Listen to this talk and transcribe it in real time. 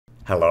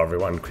Hello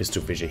everyone,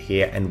 CrystalFissure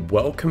here, and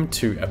welcome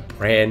to a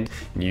brand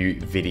new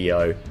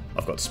video.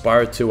 I've got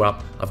Spyro 2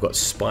 up, I've got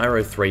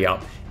Spyro 3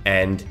 up,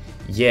 and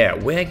yeah,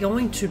 we're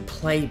going to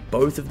play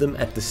both of them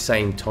at the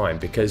same time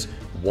because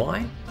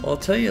why? I'll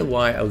tell you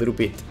why a little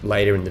bit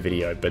later in the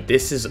video, but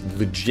this is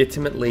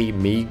legitimately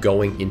me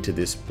going into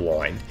this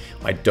blind.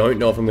 I don't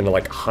know if I'm going to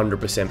like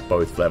 100%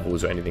 both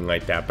levels or anything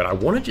like that, but I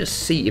want to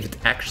just see if it's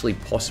actually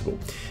possible.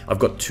 I've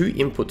got two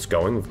inputs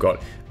going. We've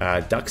got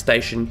duck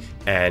station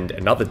and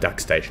another duck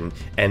station,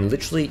 and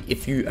literally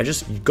if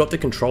you've got the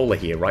controller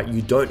here, right,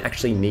 you don't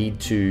actually need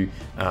to,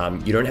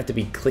 you don't have to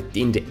be clicked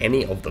into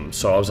any of them.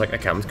 So I was like,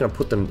 okay, I'm just going to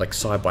put them like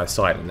side by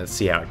side and let's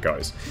see how it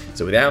goes.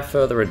 So without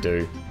further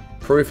ado,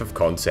 proof of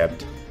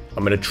concept.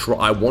 I'm gonna try.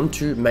 I want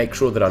to make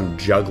sure that I'm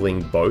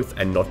juggling both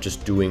and not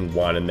just doing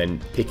one and then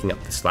picking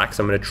up the slack.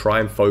 So I'm gonna try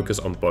and focus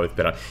on both.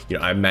 But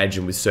I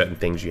imagine with certain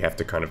things you have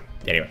to kind of.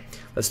 Anyway,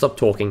 let's stop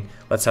talking.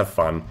 Let's have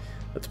fun.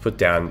 Let's put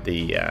down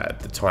the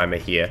timer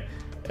here.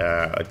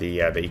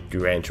 The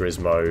Gran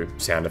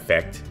Turismo sound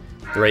effect.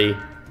 3,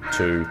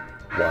 2,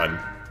 1,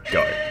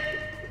 go.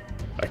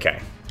 Okay.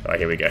 All right,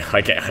 here we go.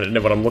 Okay, I don't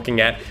know what I'm looking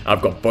at.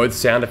 I've got both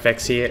sound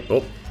effects here.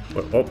 Oh,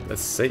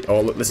 let's see.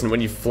 Oh, look, listen. When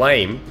you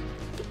flame,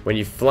 you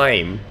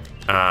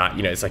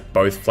know, it's like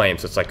both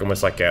flames. So it's like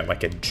almost like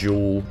a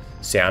dual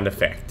sound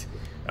effect.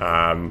 Okay,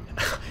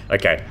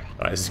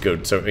 all right, this is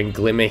good. So in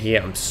Glimmer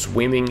here, I'm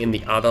swimming in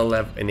the other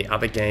level, in the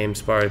other game,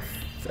 Spyro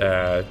 3. All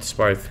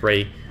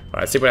right,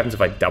 let's see what happens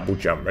if I double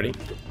jump. Ready?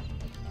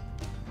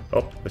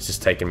 Oh, it's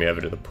just taking me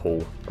over to the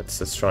pool.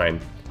 Let's try and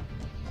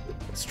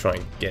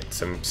get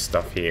some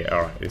stuff here.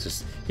 All right, this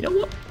is, you know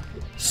what?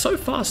 So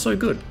far, so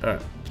good. All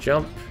right,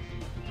 jump.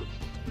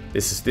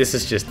 This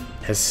is just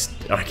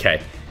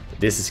okay.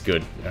 This is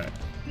good.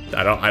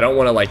 I don't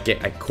want to like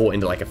get caught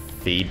into like a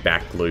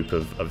feedback loop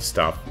of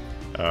stuff.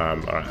 All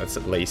right, let's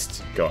at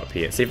least go up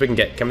here. See if we can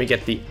get. Can we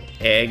get the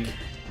egg?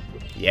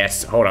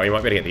 Yes. Hold on. We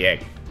might be able to get the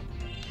egg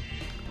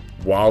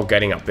while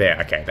getting up there.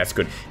 Okay, that's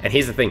good. And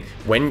here's the thing: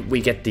 when we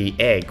get the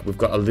egg, we've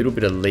got a little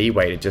bit of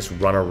leeway to just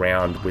run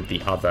around with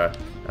the other,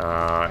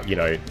 you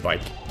know,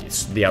 like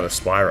the other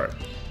Spyro.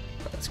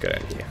 Let's go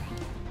down here.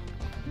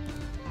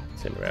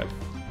 Turn around.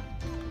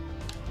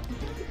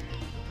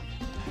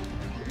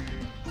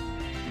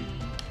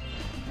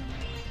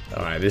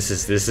 Alright, this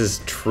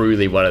is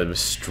truly one of the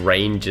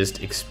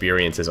strangest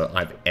experiences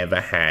I've ever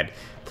had,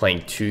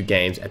 playing two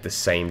games at the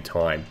same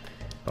time.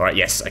 Alright,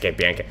 yes, okay,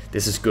 Bianca,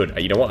 this is good.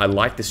 You know what, I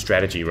like this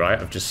strategy, right,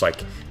 of just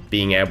like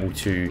being able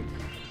to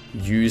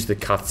use the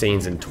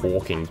cutscenes and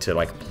talking to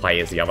like play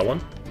as the other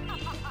one.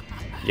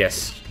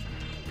 Yes,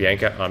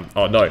 Bianca,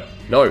 oh no,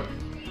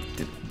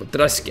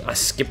 did I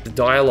skip the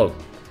dialogue?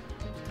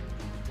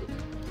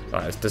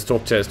 Alright, let's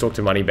talk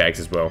to Moneybags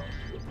as well.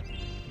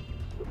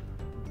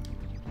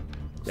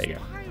 There you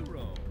go.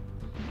 Spyro.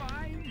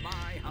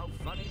 My, how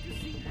funny to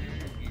see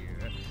you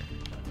here.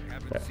 I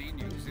haven't seen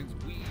you since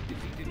we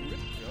defeated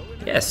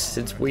Ripto. Yes,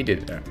 since we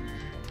did that.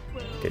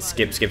 Okay,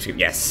 skip.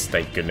 Yes,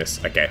 thank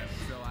goodness. Okay.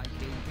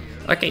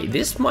 Okay,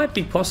 this might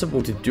be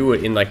possible to do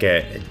it in like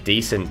a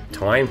decent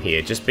time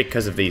here, just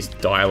because of these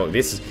dialogue.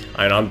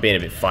 I'm being a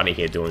bit funny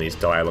here doing these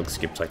dialogue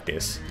skips like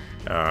this.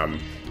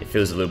 It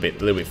feels a little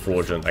bit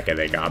fraudulent. Okay,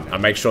 there you go. I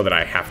make sure that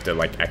I have to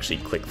like actually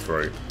click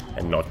through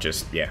and not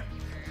just, yeah.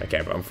 Okay,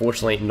 but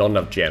unfortunately, not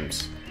enough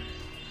gems.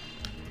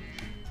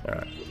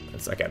 Alright,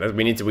 that's okay.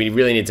 We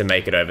really need to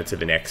make it over to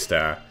the next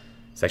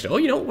section. Oh,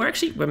 you know what?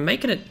 We're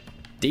making it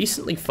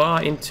decently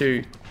far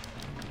into.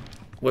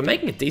 We're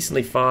making it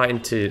decently far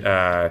into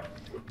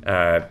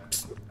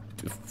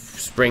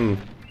Spring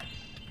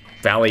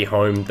Valley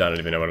Home. I don't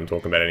even know what I'm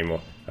talking about anymore.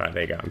 Alright,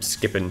 there you go. I'm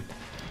skipping.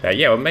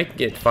 Yeah, we're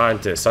making it far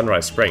into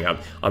Sunrise Spring. I'm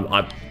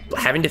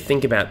having to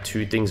think about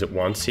two things at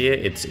once here.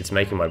 It's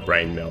making my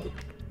brain melt.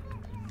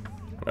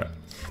 Right.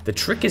 The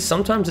trick is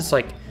sometimes it's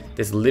like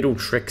there's little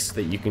tricks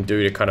that you can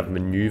do to kind of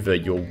maneuver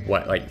your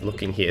way, like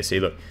looking here. See,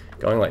 look,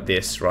 going like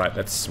this, right?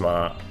 That's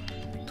smart.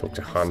 Talk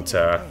to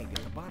Hunter.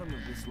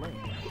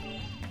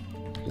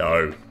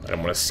 No, I don't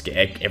want to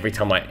scare. Every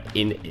time I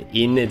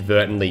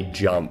inadvertently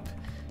jump,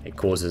 it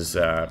causes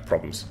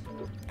problems.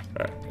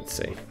 All right, let's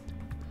see.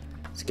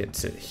 Let's get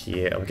to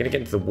here. I'm gonna get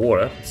into the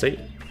water. See?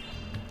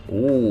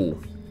 Ooh,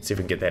 let's see if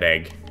we can get that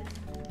egg.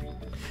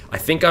 I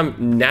think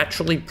I'm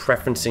naturally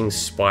preferencing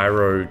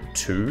Spyro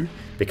 2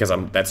 because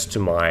that's to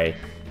my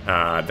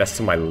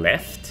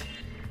left.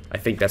 I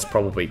think that's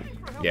probably,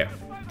 yeah.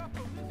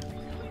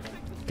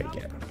 Okay,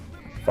 yeah.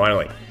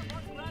 Finally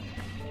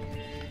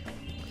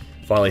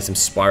some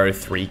Spyro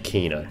 3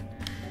 Kino.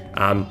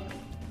 But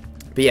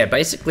yeah,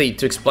 basically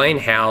to explain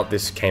how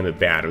this came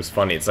about, it was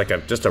funny. It's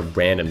like just a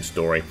random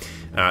story.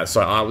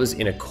 So I was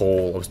in a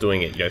call. I was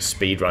doing it, you know,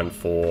 speedrun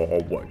for,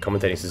 or what,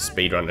 commentating as a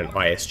speedrun in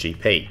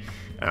ISGP.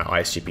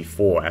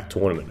 ISGP4 at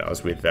tournament. I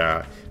was with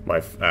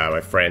my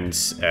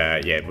friends.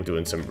 Yeah, we're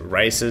doing some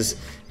races,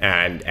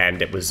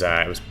 and it was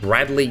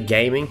Bradley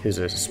Gaming, who's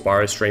a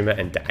Spyro streamer,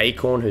 and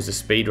Acorn, who's a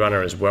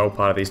speedrunner as well,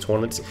 part of these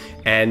tournaments.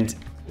 And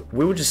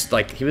we were just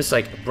like,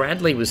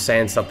 Bradley was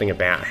saying something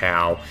about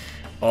how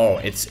oh,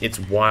 it's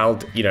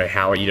wild, you know,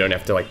 how you don't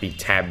have to like be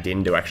tabbed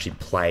in to actually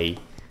play,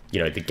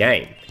 you know, the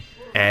game.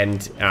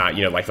 And,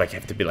 you know, like you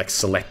have to be like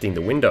selecting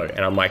the window. And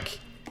I'm like,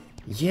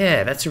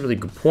 yeah, that's a really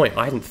good point.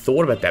 I hadn't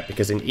thought about that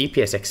because in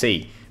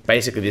EPSXE,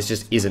 basically this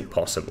just isn't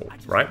possible,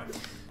 right?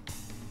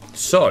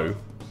 So,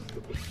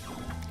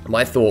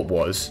 my thought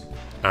was,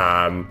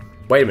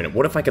 wait a minute,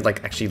 what if I could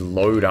like actually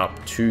load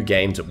up 2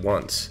 games at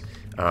once?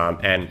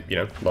 And, you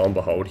know, lo and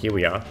behold, here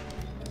we are.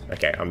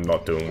 Okay, I'm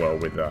not doing well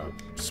with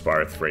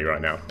Spyro 3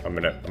 right now. I'm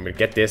gonna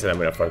get this and I'm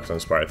gonna focus on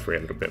Spyro 3 a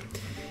little bit.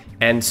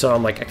 And so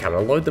I'm like, okay, I'm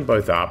gonna load them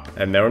both up,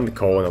 and they're on the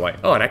call and they're like,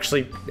 oh, it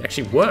actually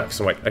works.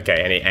 I'm like,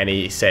 okay, and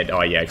he said,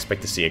 oh yeah,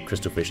 expect to see a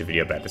CrystalFissure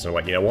video about this. And I'm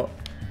like, you know what?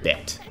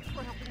 Bet.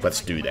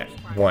 Let's do that.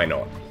 Why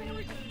not?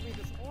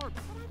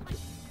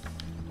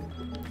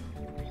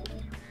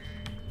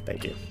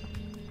 Thank you.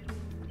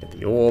 Get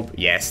the orb.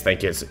 Yes,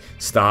 thank you.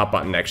 Star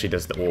button actually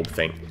does the orb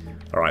thing.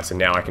 Alright, so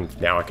now I can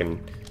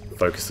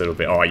focus a little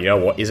bit. Oh, you know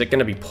what? Is it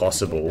gonna be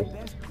possible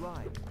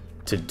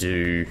to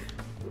do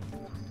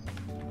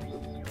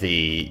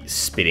the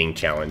spitting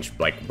challenge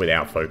like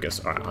without focus?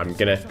 Alright, I'm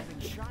gonna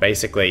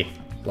basically,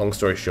 long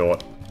story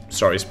short,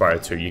 sorry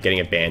Spyro 2, you're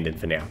getting abandoned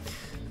for now.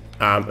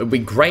 It'd be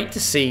great to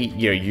see,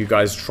 you know, you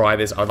guys try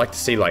this. I'd like to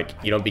see, like,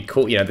 you know, it'd be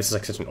cool, you know, this is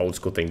like such an old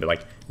school thing, but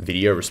like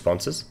video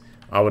responses.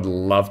 I would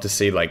love to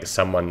see like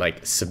someone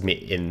like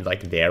submit in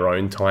like their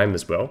own time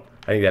as well.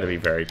 I think that'd be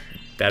very,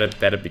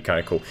 that'd be kind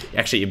of cool.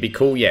 Actually, it'd be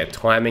cool, yeah,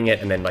 timing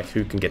it and then like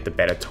who can get the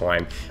better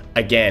time.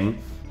 Again,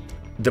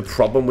 the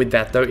problem with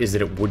that though is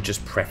that it would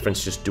just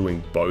preference just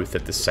doing both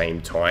at the same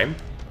time.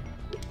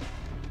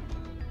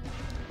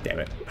 Damn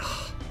it.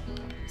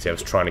 See, I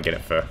was trying to get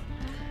it for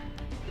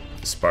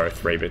Spyro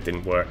 3, but it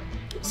didn't work.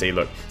 See,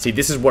 look. See,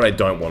 this is what I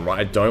don't want, right?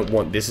 I don't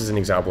want... This is an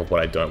example of what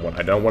I don't want.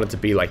 I don't want it to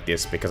be like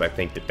this because I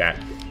think that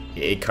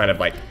it kind of,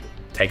 like,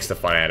 takes the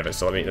fun out of it.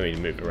 So let me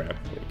move it around.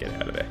 Let me get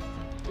out of there.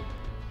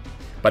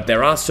 But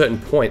there are certain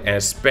points, and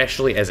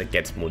especially as it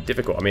gets more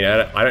difficult. I mean,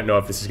 I don't know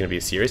if this is going to be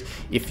a series.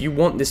 If you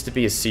want this to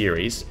be a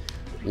series,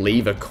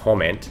 leave a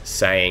comment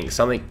saying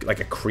something like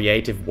a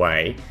creative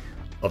way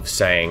of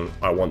saying,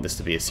 I want this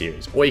to be a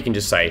series. Or you can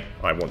just say,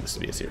 I want this to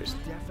be a series.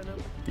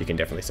 You can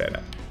definitely say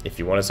that. If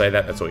you want to say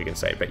that, that's all you can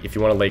say. But if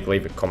you want to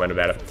leave a comment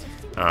about it,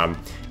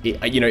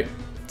 you know,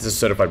 this is a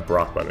certified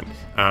brat moment.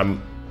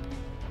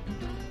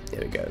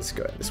 There we go, let's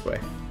go this way.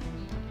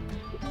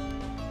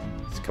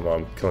 Come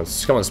on,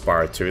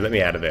 Spyro 2, let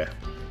me out of there.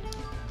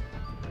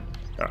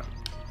 Alright,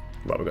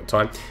 well, we've got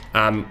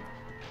time.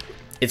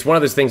 It's one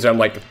of those things where I'm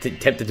like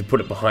tempted to put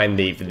it behind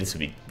the, this would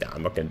be, no,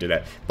 I'm not going to do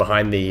that.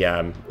 Behind the,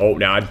 oh,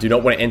 no, I do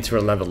not want to enter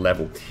another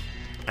level.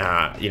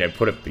 You know,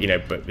 put it, you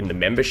know, but in the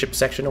membership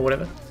section or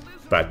whatever.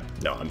 But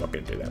no, I'm not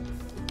going to do that.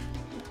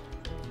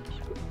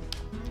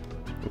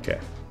 Okay,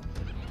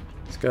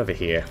 let's go over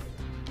here.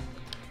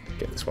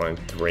 Get this one in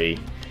 3.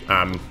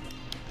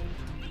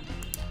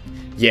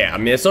 Yeah, I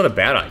mean, it's not a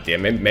bad idea.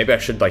 Maybe I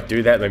should, like,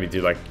 do that. Maybe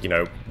do, like, you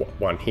know,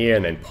 one here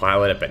and then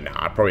pilot it. But no,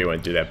 I probably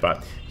won't do that.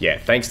 But, yeah,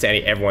 thanks to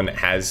everyone that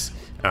has,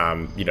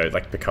 you know,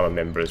 like, become a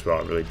member as well.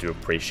 I really do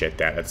appreciate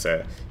that.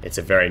 It's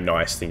a very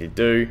nice thing to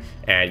do.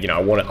 And, you know,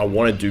 I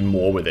want to do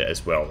more with it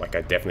as well. Like,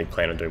 I definitely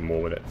plan on doing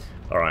more with it.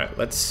 All right,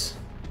 let's...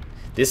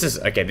 This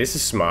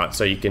is smart.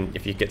 So you can,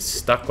 if you get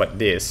stuck like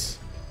this...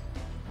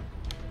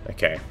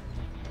 Okay.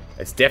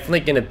 It's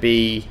definitely going to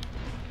be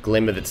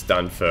Glimmer that's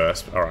done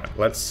first. All right,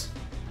 let's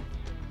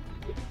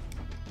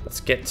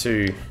get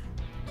to...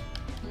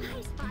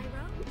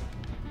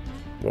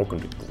 Welcome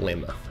to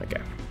Glimmer.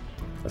 Okay,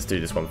 let's do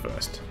this one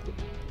first.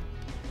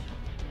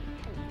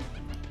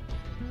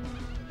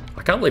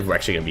 I can't believe we're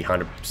actually going to be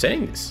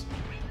 100%ing this.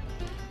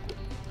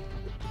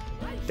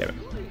 Damn it.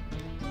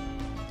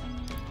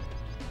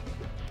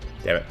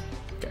 Damn it.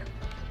 Okay.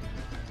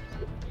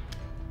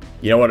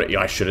 You know what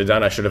I should have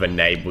done? I should have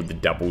enabled the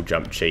double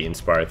jump cheat in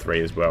Spyro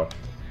 3 as well.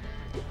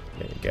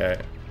 There we go.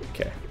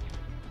 Okay.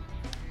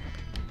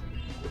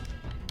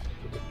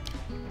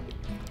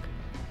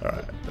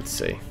 Alright, let's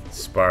see.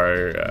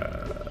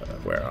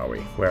 Spyro, where are we?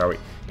 Where are we?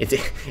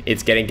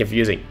 It's getting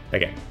confusing.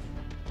 Okay.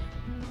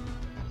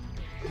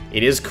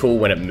 It is cool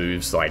when it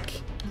moves like,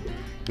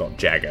 not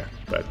Jagger,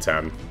 but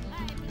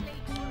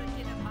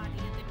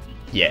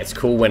yeah, it's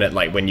cool when it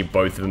when you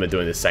both of them are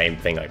doing the same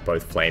thing, like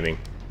both flaming.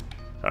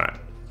 Alright.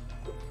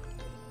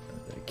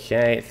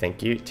 Okay,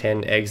 thank you.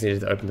 10 eggs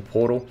needed to open the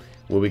portal.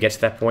 Will we get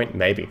to that point?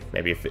 Maybe.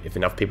 Maybe if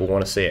enough people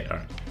want to see it.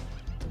 Alright.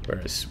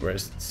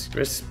 Where's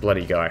this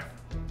bloody guy?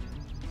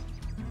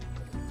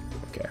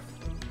 Okay.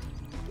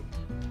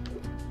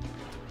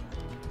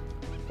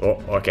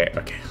 Oh, okay.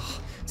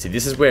 See,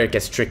 this is where it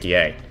gets tricky,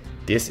 eh?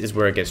 This is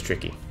where it gets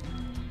tricky.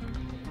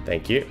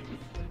 Thank you.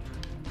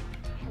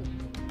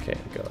 Okay,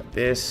 go like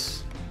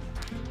this.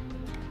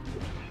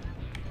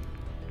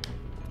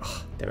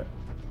 Oh, damn it.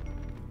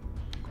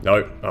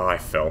 No. Oh, I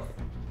fell.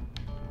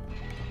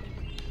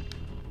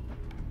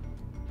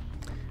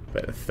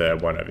 But the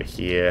third one over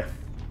here.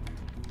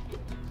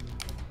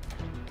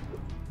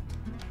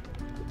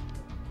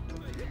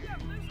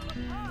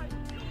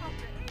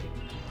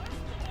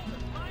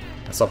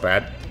 That's not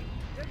bad.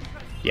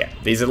 Yeah,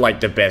 these are like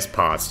the best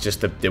parts.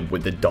 Just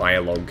with the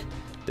dialogue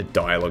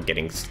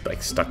getting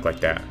like stuck like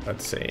that.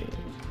 Let's see.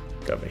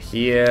 Go over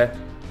here.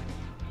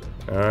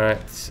 All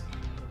right.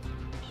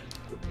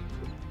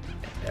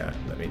 Yeah.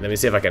 Let me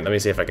see if I can. Let me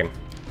see if I can.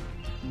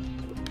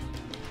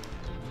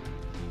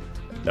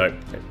 No.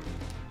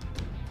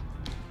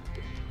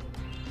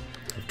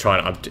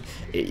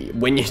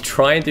 When you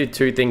try and do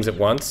two things at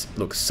once,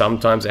 look,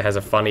 sometimes it has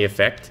a funny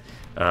effect.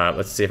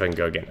 Let's see if I can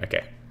go again.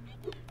 Okay,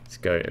 let's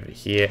go over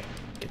here.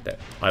 Get that.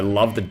 I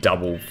love the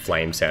double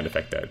flame sound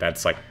effect though.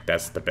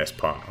 That's the best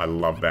part. I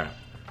love that.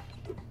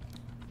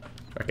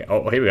 Okay.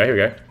 Oh, here we go. Here we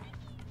go.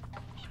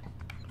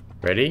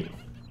 Ready?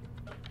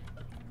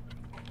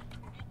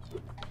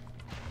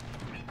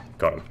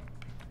 Got him.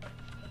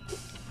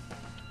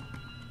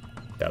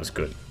 That was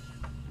good.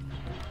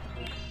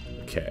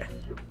 Okay.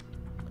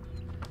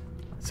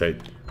 So,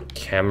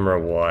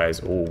 camera-wise,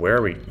 oh, where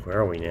are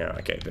we now?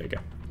 Okay, there we go.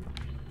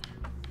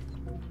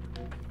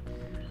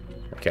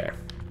 Okay,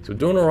 so we're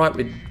doing all right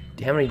with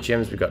how many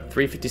gems we got?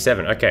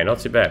 357. Okay, not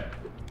too bad.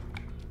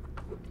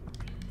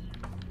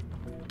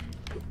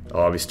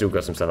 Oh, we still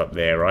got some stuff up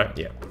there, right?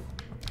 Yeah.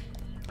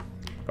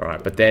 All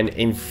right, but then,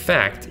 in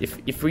fact,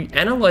 if we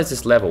analyze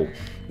this level,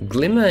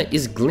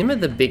 is Glimmer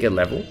the bigger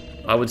level?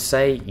 I would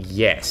say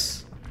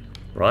yes,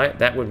 right?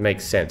 That would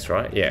make sense,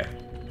 right? Yeah.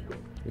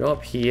 Go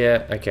up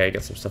here. Okay,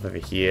 got some stuff over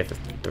here for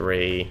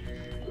 3.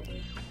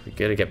 We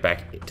gotta get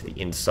back to the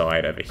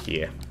inside over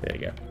here. There we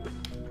go.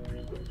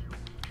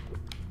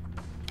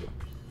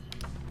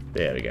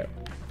 There we go.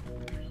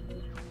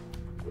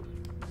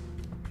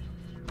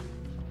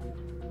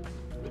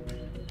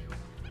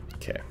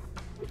 Okay.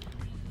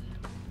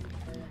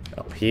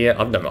 Up here.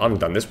 I haven't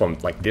done this one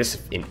like this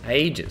in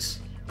ages.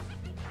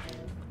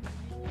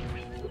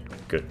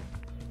 Good.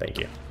 Thank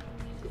you.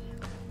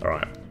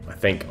 Alright. I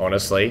think,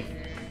 honestly...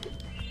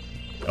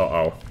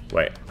 Uh-oh.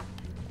 Wait.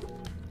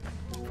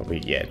 Probably,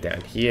 yeah, down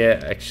here.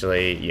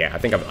 Actually, yeah, I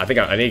think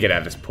I need to get out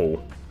of this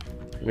pool.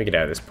 Let me get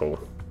out of this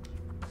pool.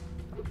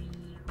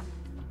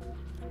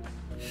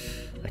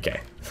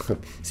 Okay.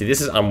 See,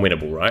 this is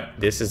unwinnable, right?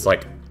 This is,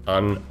 like,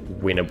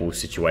 unwinnable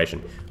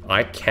situation.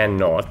 I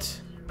cannot...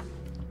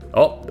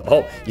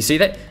 Oh, you see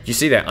that? You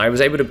see that? I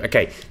was able to...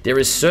 Okay, there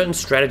is certain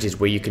strategies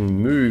where you can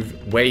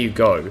move where you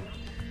go,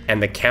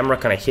 and the camera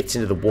kind of hits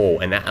into the wall,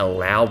 and that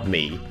allowed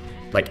me,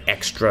 like,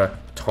 extra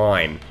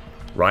time,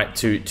 right,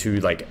 to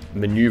like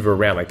maneuver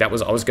around. Like that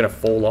was, I was gonna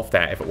fall off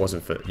that if it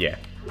wasn't for, yeah.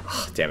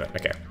 Oh, damn it.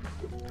 Okay.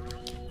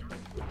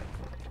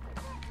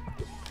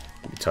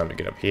 Give me time to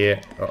get up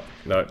here. Oh,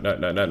 no.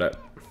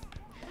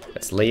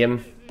 That's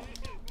Liam.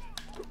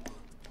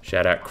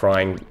 Shout out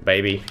crying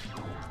baby.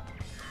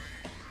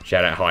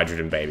 Shout out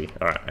hydrogen baby.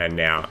 All right, and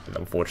now,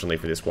 unfortunately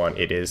for this one,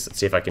 it is. Let's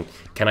see if I can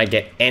I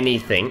get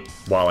anything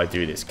while I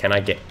do this? Can I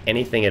get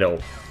anything at all?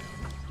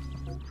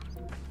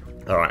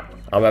 All right,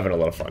 I'm having a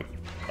lot of fun.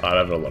 I'm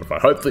having a lot of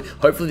fun.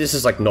 Hopefully this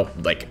is like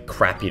not like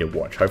crappy to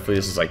watch. Hopefully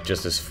this is like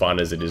just as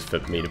fun as it is for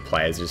me to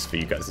play, as just for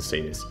you guys to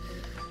see this.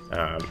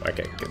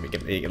 Okay, can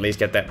we at least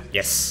get that?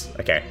 Yes.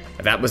 Okay,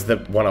 that was the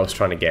one I was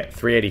trying to get.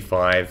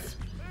 385.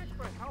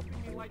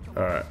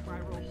 All right.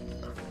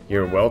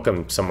 You're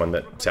welcome, someone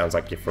that sounds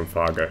like you're from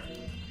Fargo.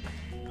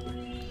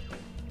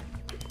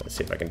 Let's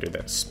see if I can do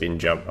that spin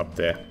jump up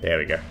there. There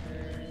we go.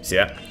 See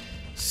that?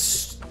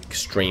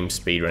 Extreme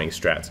speedrunning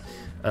strats.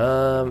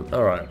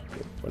 Alright.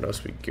 What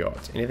else we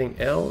got? Anything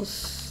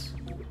else?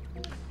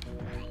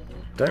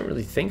 Don't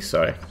really think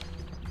so.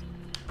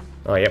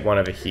 Oh, yep, one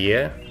over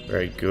here.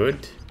 Very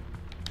good.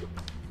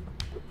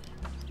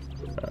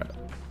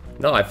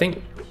 No, I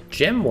think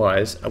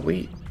gem-wise, are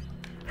we...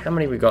 How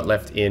many we got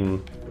left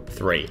in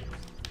 3?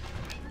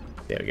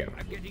 There we go.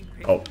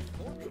 Oh.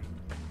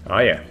 Oh,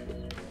 yeah.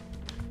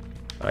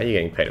 Oh, you're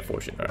getting paid a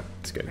fortune. Alright,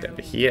 let's go down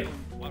to here.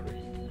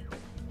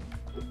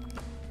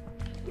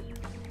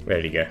 Where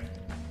did he go?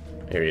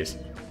 Here he is.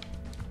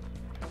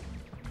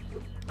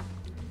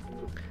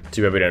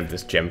 Too bad we don't have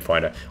this gem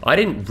finder. I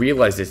didn't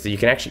realize this, that you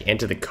can actually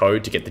enter the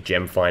code to get the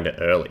gem finder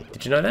early.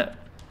 Did you know that?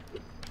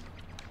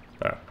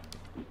 Alright.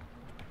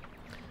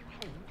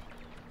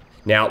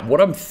 Now, what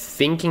I'm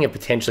thinking of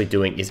potentially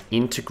doing is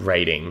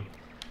integrating...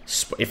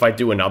 If I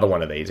do another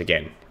one of these,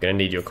 again, I'm gonna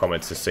need your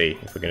comments to see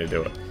if we're gonna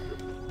do it.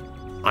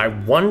 I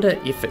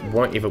wonder if it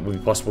would be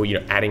possible, you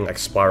know, adding like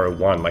Spyro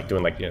 1, like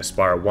doing like, you know,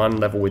 Spyro 1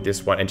 level with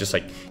this one, and just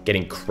like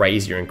getting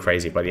crazier and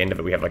crazier. By the end of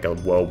it, we have like a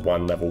World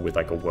 1 level with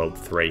like a World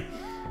 3.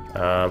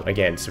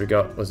 Again, so we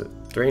got, what was it,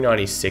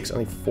 396,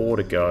 only 4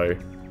 to go.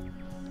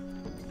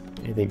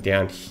 Anything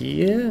down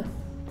here?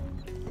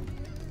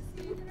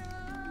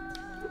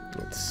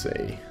 Let's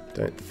see,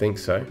 don't think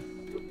so.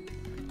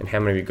 And how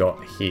many we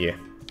got here?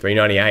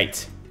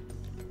 398.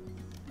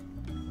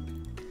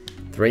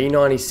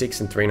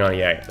 396 and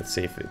 398. Let's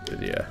see if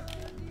the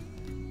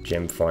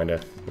gem finder,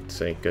 let's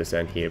see, goes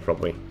down here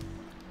probably.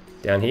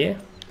 Down here?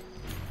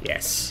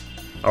 Yes.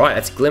 Alright,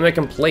 that's Glimmer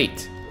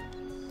complete.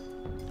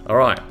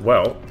 Alright,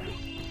 well.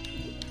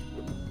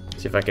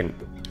 See if I can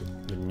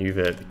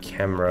maneuver the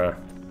camera.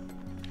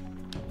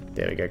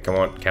 There we go, come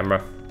on,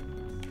 camera.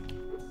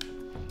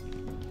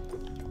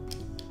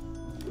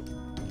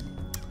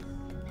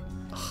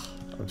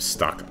 I'm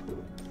stuck.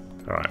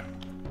 Alright.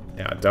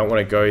 Now, I don't want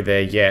to go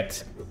there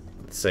yet.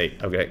 Let's see.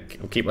 I'll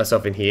keep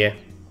myself in here.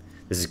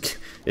 This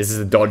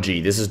is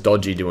dodgy. This is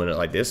dodgy doing it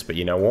like this, but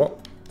you know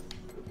what?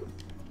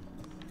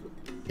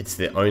 It's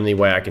the only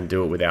way I can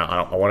do it without...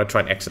 I want to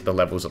try and exit the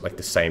levels at like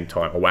the same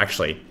time. Oh,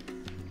 actually,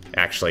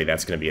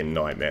 that's going to be a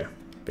nightmare.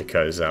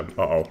 Because,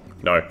 uh-oh.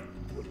 No.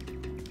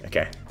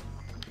 Okay.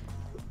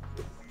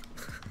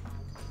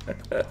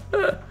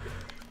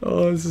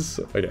 Oh, this is...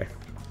 Okay.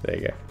 There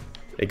you go.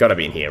 They got to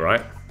be in here,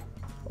 right?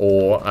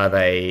 Or are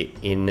they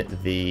in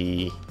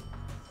the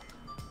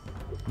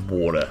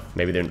water?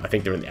 Maybe they're... I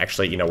think they're in...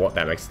 Actually, you know what?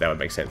 That would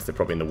make sense. They're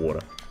probably in the water.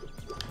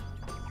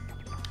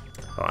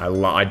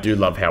 Oh, I do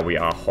love how we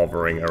are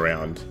hovering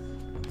around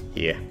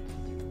here.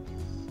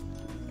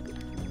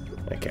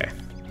 Okay.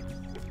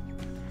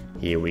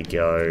 Here we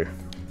go.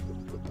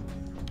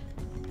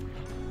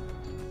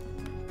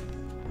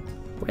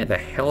 Where the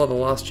hell are the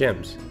last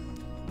gems?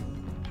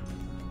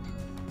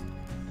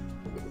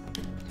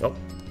 Oh.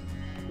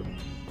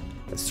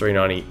 That's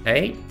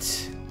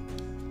 398.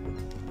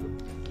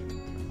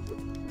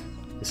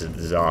 This is a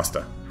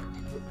disaster.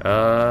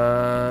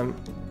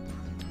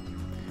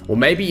 Well,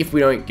 maybe if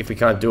we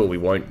can't do it, we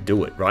won't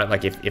do it, right?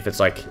 Like if it's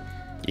like,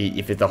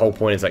 if the whole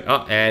point is like,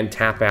 oh, and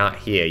tap out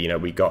here, you know,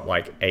 we got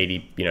like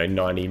 80, you know,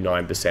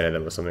 99% of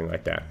them or something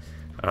like that.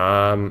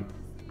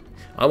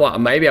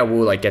 Maybe I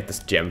will like get this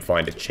gem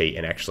finder cheat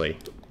and actually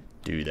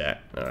do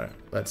that. All right,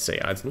 let's see.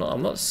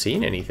 I'm not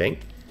seeing anything.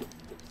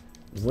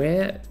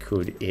 Where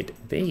could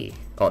it be?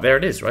 Oh, there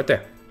it is, right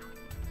there.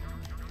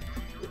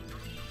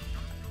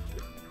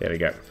 There we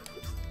go.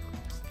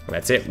 And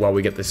that's it. While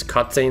we get this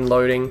cutscene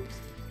loading,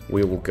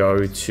 we will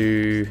go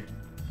to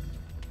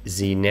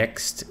the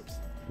next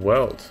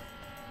world.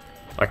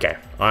 Okay,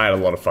 I had a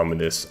lot of fun with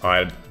this.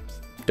 I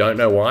don't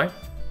know why,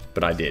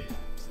 but I did.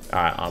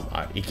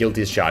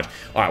 Guilty as charged.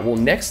 All right, well,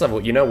 next level,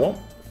 you know what?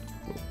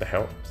 What the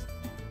hell?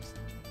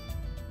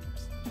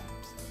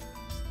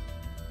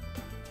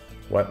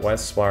 Why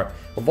is Spyro?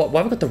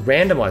 Why have I got the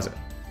randomizer?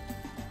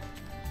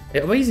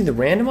 Are we using the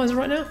randomizer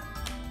right now?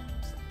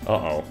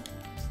 Uh-oh.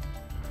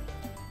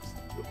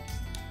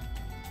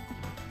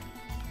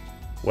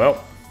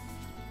 Well,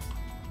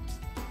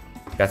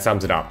 that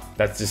sums it up.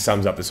 That just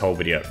sums up this whole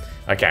video.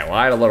 Okay, well,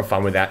 I had a lot of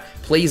fun with that.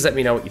 Please let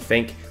me know what you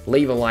think.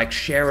 Leave a like,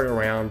 share it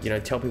around, you know,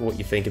 tell people what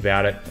you think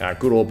about it,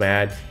 good or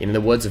bad. In the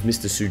words of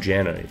Mr.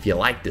 Sujano, if you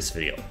like this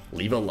video,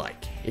 leave a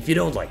like. If you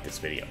don't like this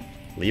video,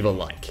 leave a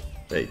like.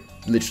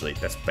 Literally,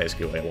 that's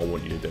basically what I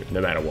want you to do,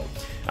 no matter what.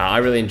 I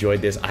really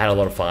enjoyed this. I had a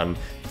lot of fun.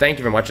 Thank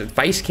you very much.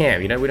 Face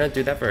cam, you know, we don't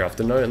do that very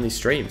often, not on these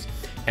streams.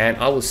 And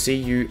I will see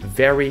you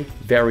very,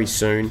 very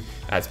soon.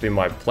 It's been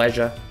my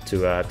pleasure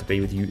to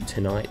be with you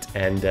tonight.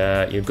 And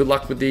you know, good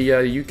luck with the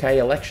UK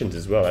elections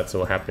as well. That's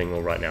all happening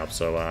all right now.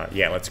 So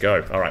yeah, let's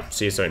go. All right,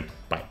 see you soon.